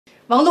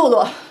王露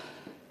露，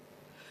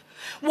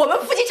我们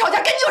夫妻吵架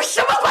跟你有什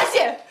么关系？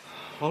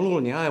王露露，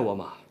你爱我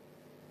吗？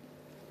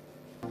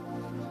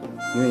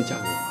你愿意嫁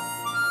给我吗？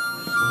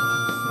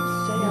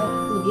小杨，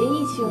你别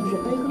意气用事，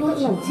你可不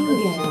能冷静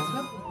点呀。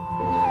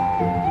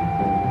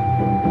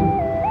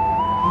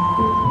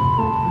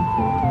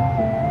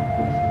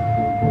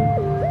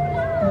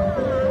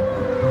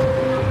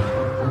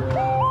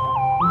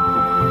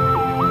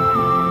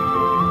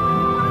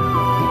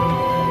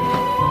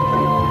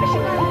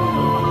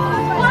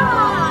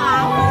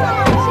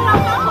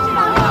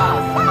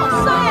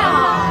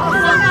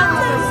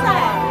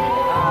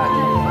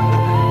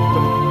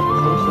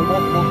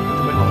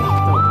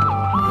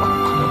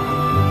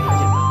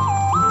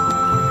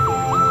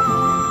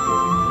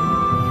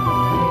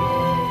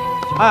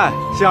哎，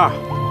星儿，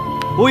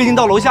我已经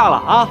到楼下了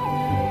啊，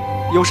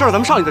有事儿咱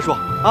们上去再说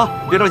啊，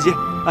别着急。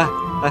哎，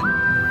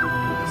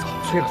走，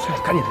催了，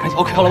赶紧。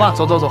OK， 到了吧？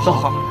走，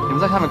好，你们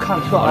在下面看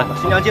着去啊。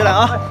新娘进来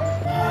啊！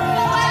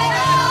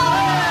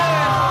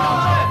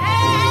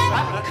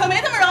可没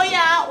这么容易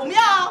啊！我们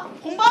要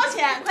红包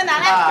钱，快拿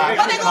来！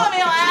包钱够了没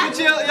有啊？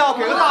今天要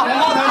给个大红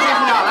包才能进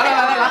新娘。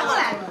来，过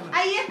来，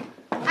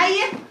阿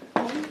姨，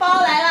红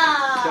包来了。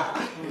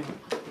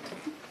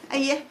阿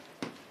姨。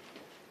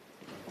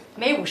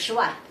没50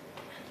万，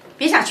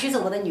别想娶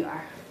走我的女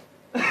儿。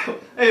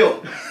哎呦，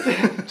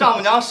丈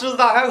母娘狮子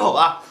大开口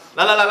啊！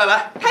来，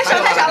太少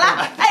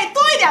了，哎，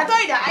多一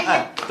点，阿姨，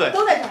对，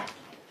都在这儿。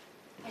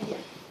阿姨，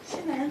现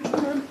在人出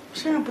门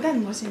身上不带那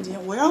么多现金，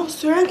我让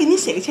随人给您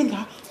写个欠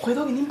条，回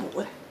头给您补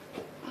过来。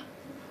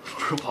不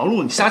是王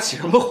璐，你瞎起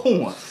什么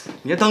哄啊？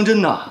你还当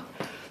真呢？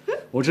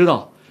我知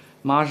道，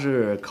妈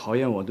是考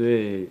验我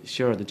对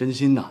希儿的真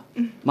心呢。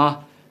妈，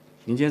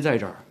您今天在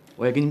这儿，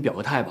我也给您表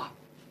个态吧。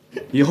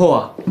以后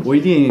啊，我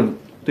一定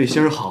对希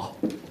儿好，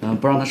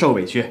不让她受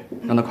委屈，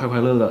让她快快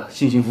乐乐、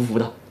幸幸福福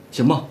的，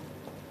行吗？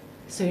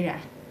虽然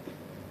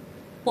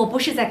我不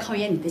是在考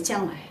验你的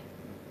将来，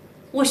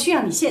我需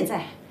要你现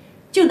在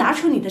就拿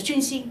出你的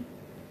真心。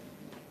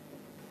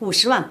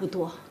50万不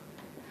多，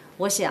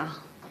我想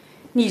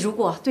你如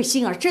果对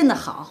星儿真的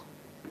好，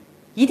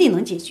一定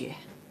能解决。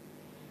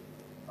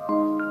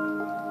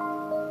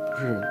不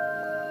是，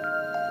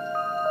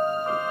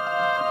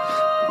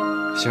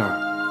希儿。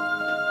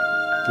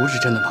不是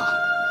真的吗？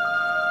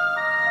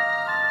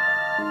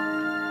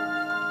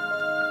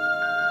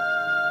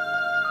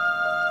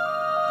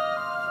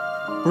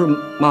不是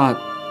妈，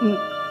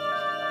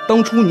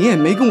当初你也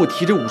没跟我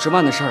提这50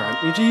万的事儿啊，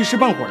你这一时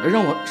半会儿的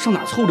让我上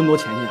哪凑这么多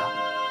钱去啊？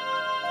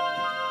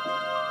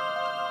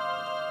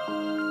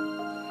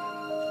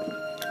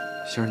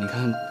星儿，你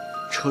看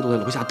车都在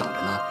楼下等着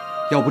呢，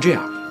要不这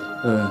样，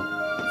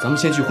咱们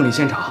先去婚礼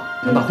现场，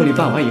等把婚礼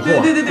办完以后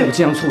啊，对，我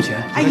尽量凑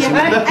钱。哎，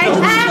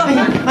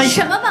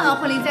什么办完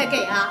婚礼再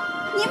给啊？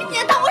你们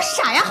当我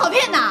傻呀？好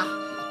骗呐！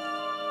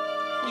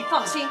你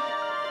放心，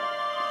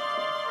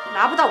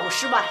拿不到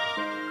50万，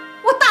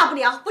我大不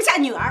了不嫁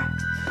女儿。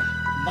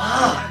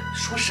妈，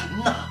说什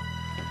么呢？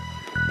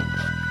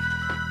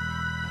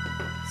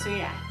虽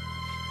然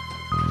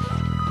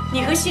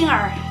你和星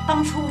儿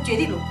当初决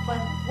定裸婚，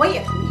我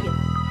也同意了，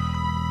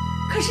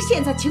可是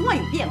现在情况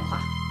有变化，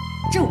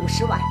这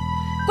50万。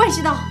关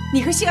系到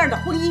你和星儿的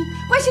婚姻，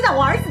关系到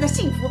我儿子的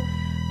幸福，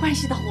关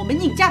系到我们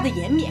宁家的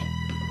颜面。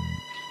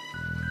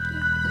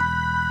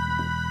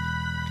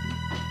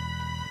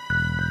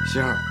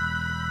星儿，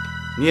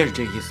你也是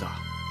这个意思啊？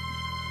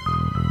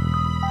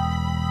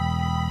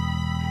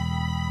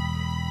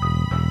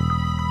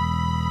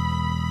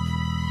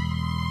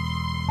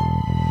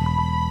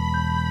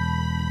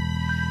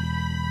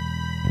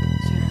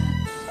虽然，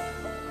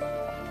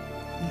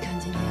你看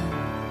今天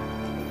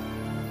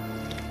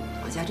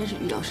我家真是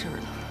遇到事儿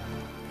了。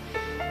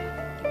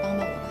帮帮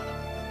我吧！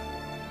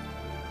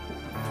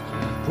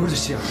不是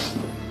希儿，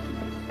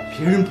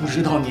别人不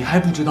知道，你还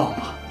不知道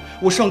吗？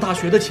我上大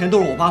学的钱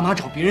都是我爸妈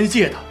找别人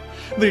借的，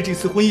为了这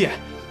次婚宴，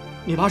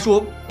你妈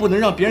说不能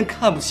让别人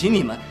看不起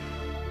你们，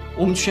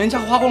我们全家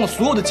花光了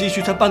所有的积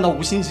蓄才办到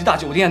5星级大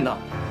酒店的。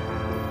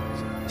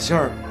希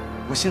儿，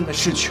我现在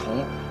是穷，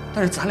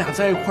但是咱俩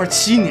在一块儿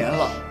7年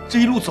了，这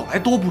一路走来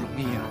多不容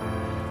易啊！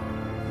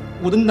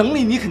我的能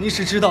力你肯定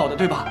是知道的，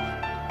对吧？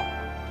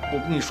我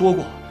跟你说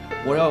过，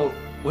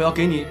我要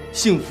给你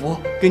幸福，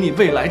给你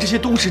未来，这些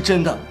都是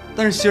真的。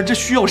但是希儿，这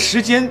需要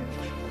时间。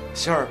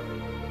希儿，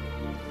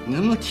你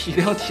能不能体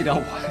谅体谅我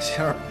呀，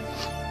希儿？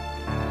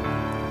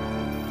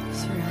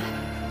虽然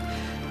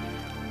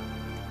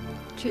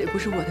这也不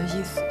是我的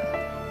意思，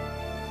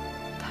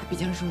她毕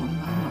竟是我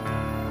妈妈。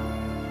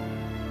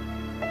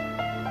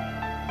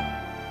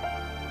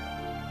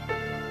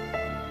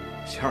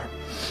希儿，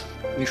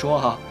你说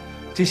哈，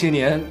这些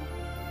年，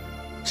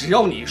只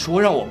要你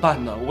说让我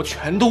办的，我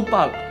全都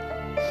办了。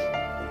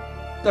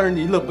但是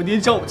你冷不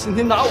丁叫我今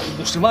天拿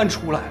50万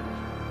出来，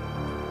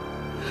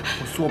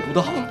我做不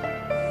到。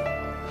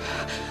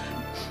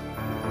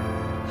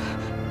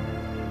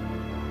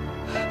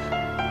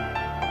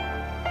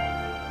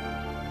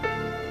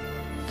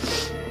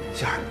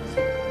希儿，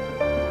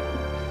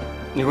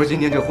你说今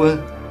天这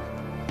婚，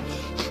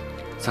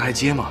咱还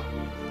结吗？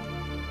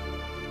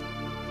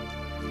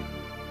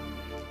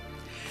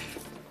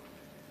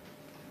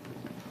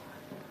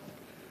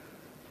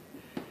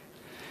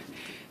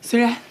虽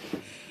然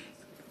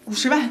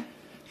50万，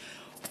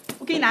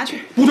我给你拿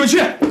去。不准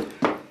去！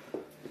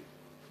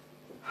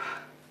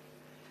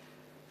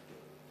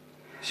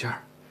杏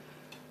儿，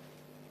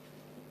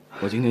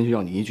我今天就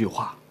要你一句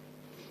话：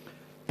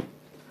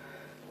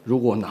如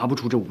果我拿不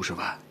出这50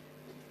万，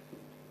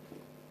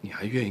你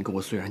还愿意跟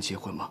我虽然结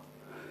婚吗？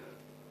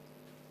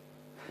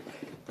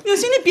有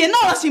心，你别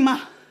闹了，行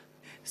吗？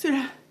虽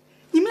然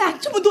你们俩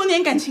这么多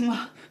年感情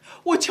了，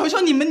我求求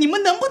你们，你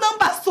们能不能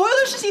把所有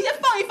的事情先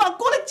放一放，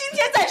过了今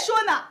天再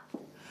说呢？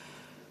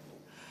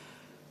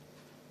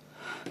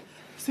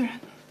虽然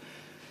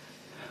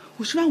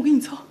50万我给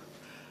你凑。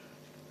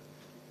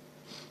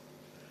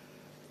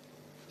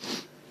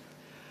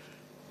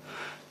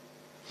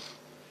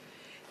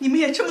你们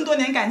也这么多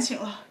年感情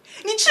了，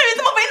你至于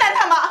这么为难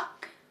他吗？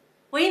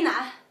为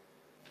难？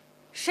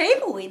谁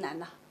不为难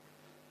呢？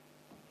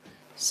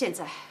现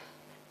在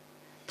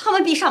他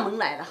们逼上门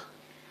来了，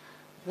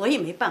我也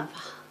没办法，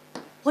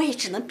我也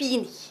只能逼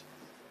你，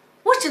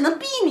我只能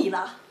逼你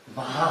了。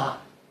妈，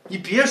你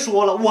别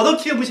说了，我都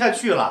听不下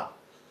去了。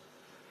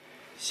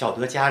小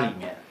德家里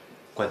面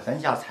管咱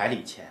家彩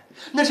礼钱，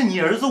那是你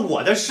儿子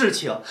我的事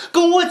情，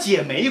跟我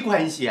姐没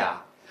关系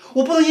啊。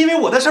我不能因为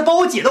我的事把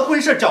我姐的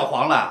婚事搅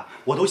黄了。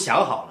我都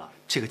想好了，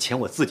这个钱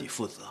我自己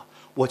负责。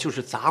我就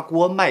是砸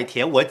锅卖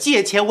铁，我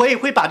借钱我也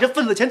会把这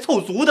份子钱凑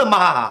足的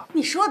妈。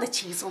你说的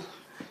轻松，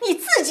你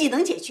自己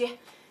能解决，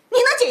你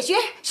能解决，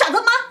小德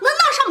妈能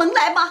闹上门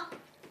来吗？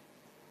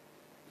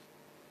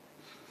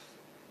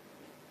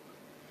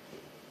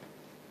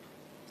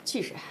既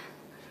然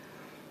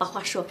把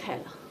话说开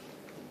了，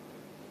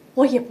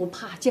我也不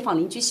怕街坊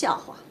邻居笑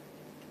话。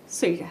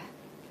虽然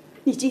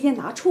你今天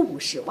拿出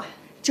50万，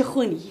这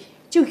婚礼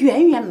就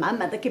圆圆满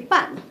满的给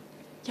办了。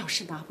要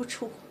是拿不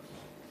出，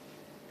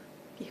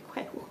别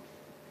怪我，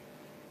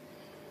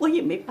我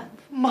也没办法。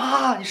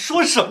妈，你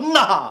说什么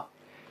呢？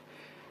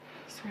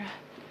虽然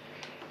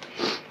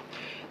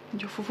你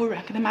就服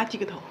软，跟他妈低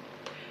个头，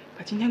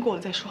把今天过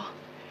了再说。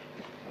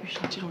遇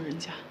上这种人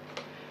家，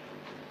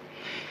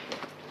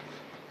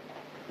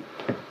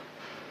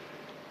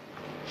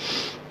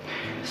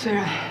虽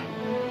然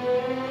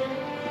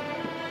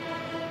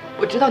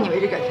我知道你为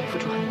这感情付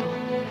出很多，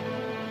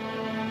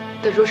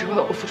但说实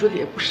话，我付出的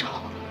也不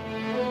少。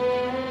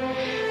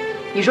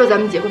你说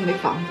咱们结婚没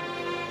房子，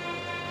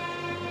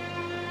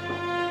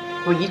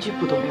我一句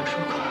不都没有说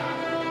过。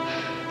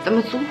咱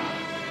们租，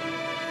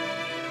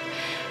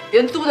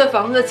连租的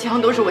房子的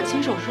墙都是我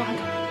亲手刷的。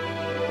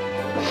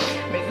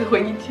每次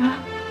回你家，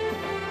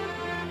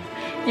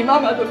你妈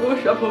妈都给我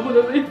耍婆婆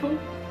的威风，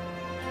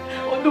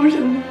我都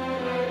忍了。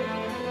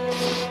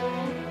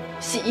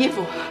洗衣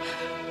服、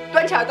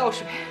端茶倒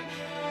水，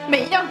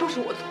每一样都是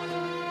我做的。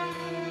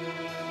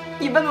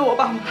你问问我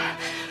爸妈，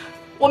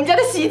我们家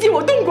的洗衣机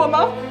我动过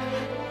吗？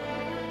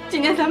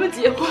今年咱们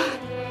结婚，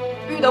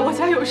遇到我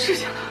家有事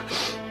情了，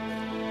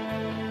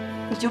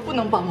你就不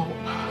能帮帮我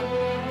吗？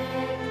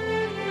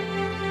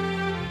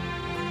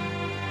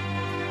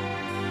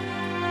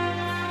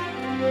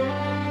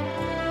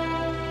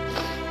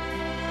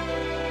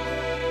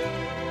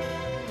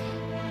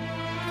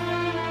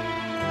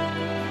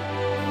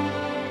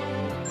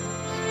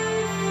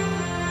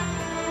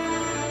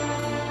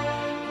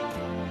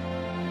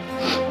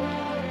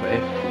喂，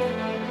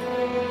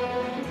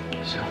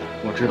行，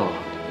我知道了。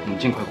你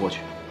尽快过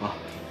去啊！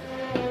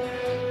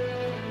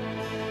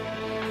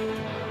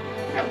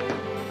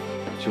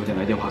酒店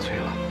来电话催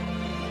了，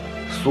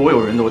所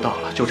有人都到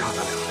了，就差咱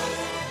俩了。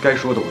该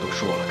说的我都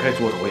说了，该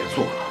做的我也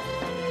做了，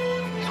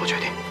你做决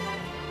定。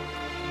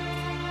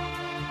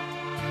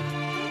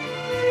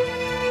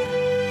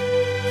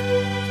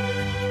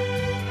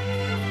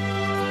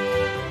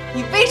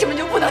你为什么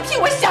就不能替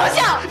我想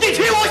想？你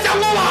替我想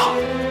过吗？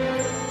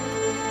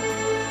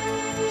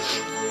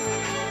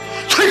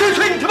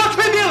吹，你他妈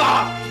吹病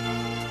了！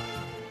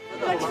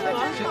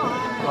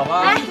好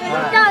吧，来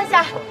让一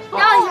下，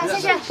谢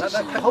谢。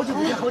来，好几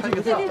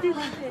个，对。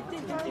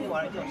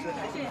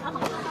好。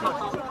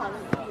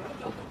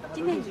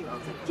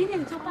今天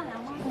你做伴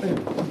娘吗？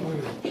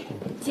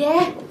姐，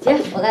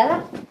我来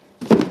了。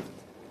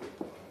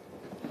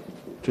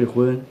这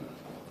婚，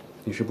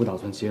你是不打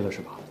算结了是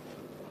吧？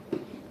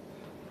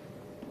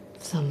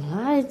怎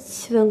么了？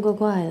气氛怪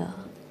怪的。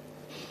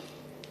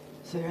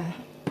虽然，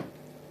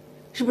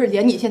是不是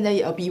连你现在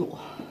也要逼我？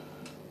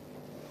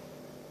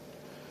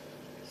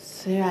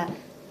虽然，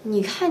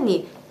你看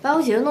你把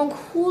我姐姐弄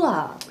哭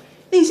了。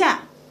令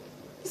夏，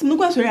你怎么能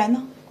怪虽然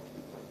呢？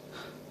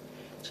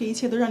这一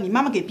切都让你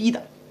妈妈给逼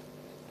的。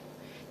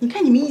你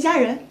看你们一家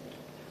人，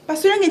把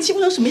虽然给欺负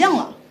成什么样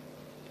了？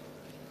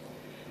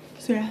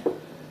虽然，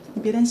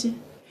你别担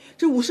心，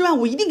这50万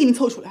我一定给你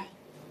凑出来。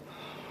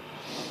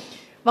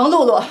王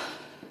露露，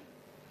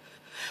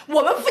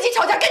我们夫妻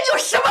吵架跟你有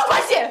什么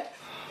关系？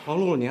王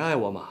露露，你爱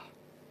我吗？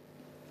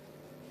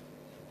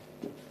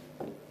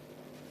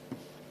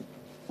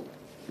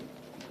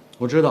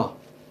我知道，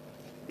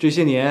这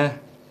些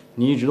年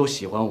你一直都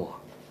喜欢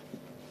我。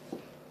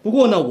不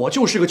过呢，我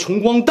就是个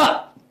穷光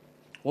蛋，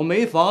我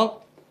没房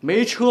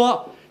没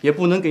车，也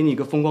不能给你一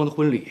个风光的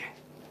婚礼。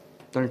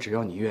但是只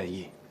要你愿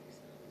意，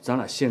咱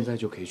俩现在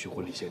就可以去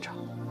婚礼现场。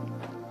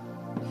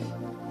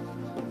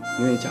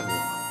你愿意嫁给我吗？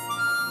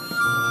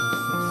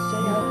虽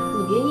然你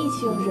别意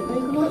气用事，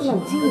你可能冷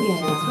静点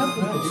呀。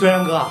虽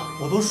然哥，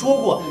我都说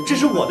过这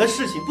是我的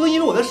事情，不能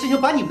因为我的事情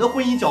把你们的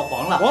婚姻搅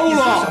黄了。王露露，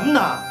你说什么呢？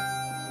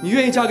你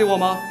愿意嫁给我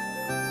吗？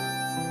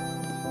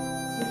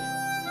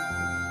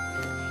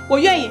我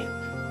愿意。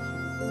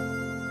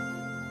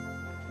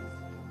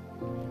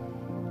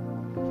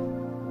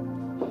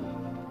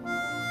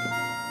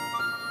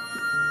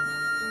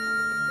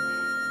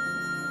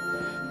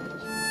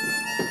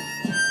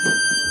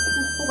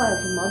不管有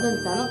什么矛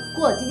盾，咱们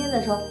过了今天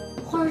再说。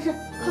化妆师，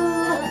快，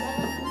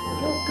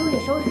给我也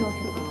收拾收拾，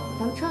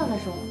咱们吃了再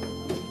说。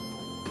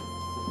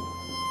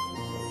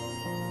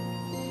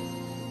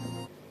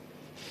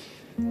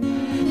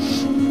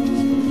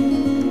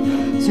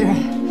虽然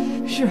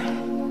是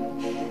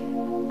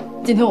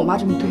今天我妈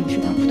这么对你是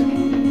她不对，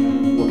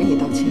我给你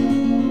道歉。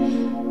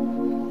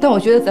但我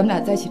觉得咱们俩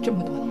在一起这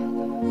么多年，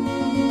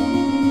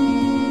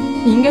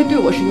你应该对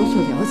我是有所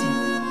了解的，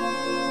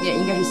你也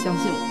应该是相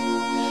信我，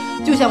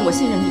就像我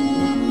信任你一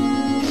样。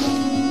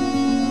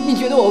你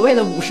觉得我为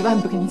了50万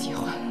不跟你结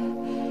婚？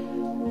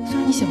虽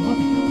然你想过没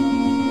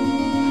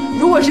有？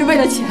如果是为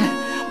了钱，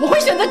我会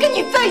选择跟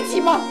你在一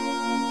起吗？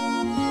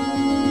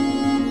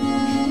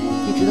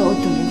你知道我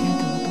等这天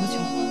等了多久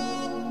吗？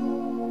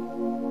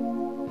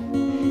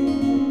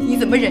你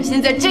怎么忍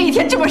心在这一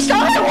天这么伤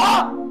害我？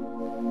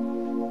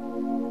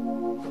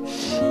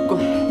滚！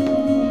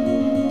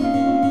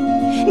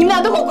你们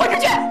俩都给我滚出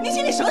去！你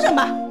心里省省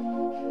吧。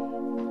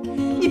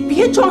你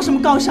别装什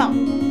么高尚，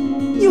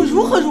你又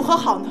如何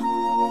好呢？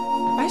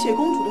白雪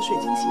公主的水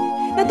晶鞋，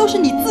那都是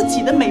你自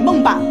己的美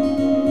梦罢了。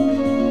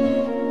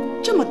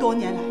这么多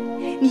年来，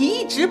你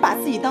一直把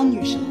自己当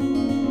女神，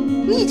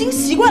你已经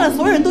习惯了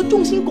所有人都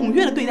众星拱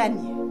月的对待你。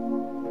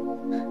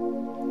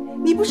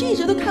你不是一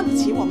直都看不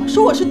起我吗？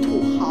说我是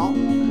土豪。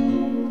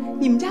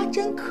你们家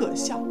真可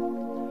笑，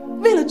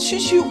为了区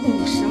50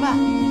万，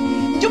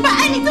你就把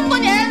爱你这么多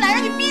年的男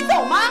人给逼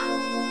走吗？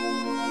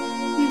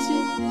叶欣，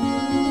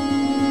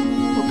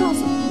我告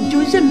诉你，你就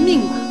认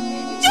命吧，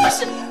你就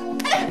是。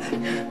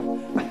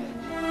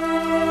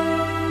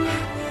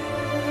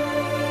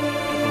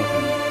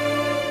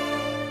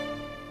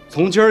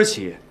从今儿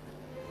起，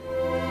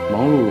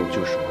王露露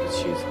就是我的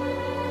妻子，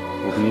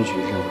我不允许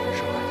任何人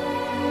伤害她。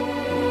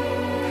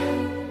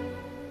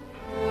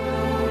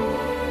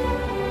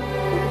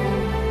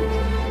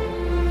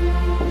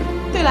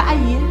对了，阿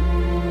姨，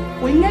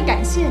我应该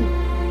感谢你，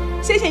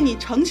谢谢你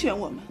成全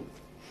我们。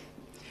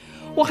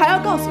我还要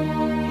告诉你，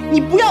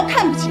你不要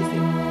看不起随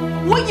我，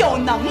我有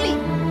能力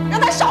让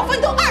他少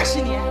奋斗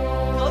20年，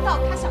得到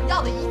他想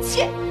要的一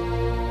切。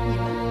你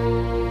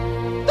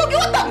们都给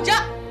我等着！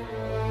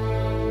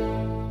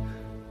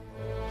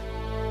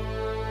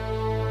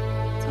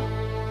走，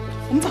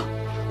我们走。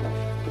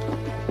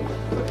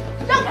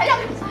让开，让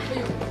开！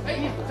哎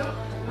呦，走！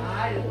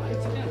哎呦，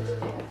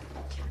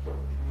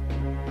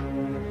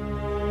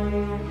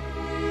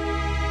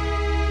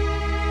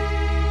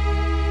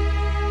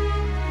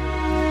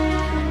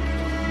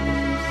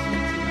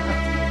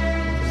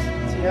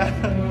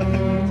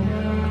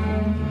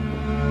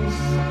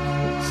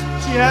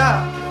姐，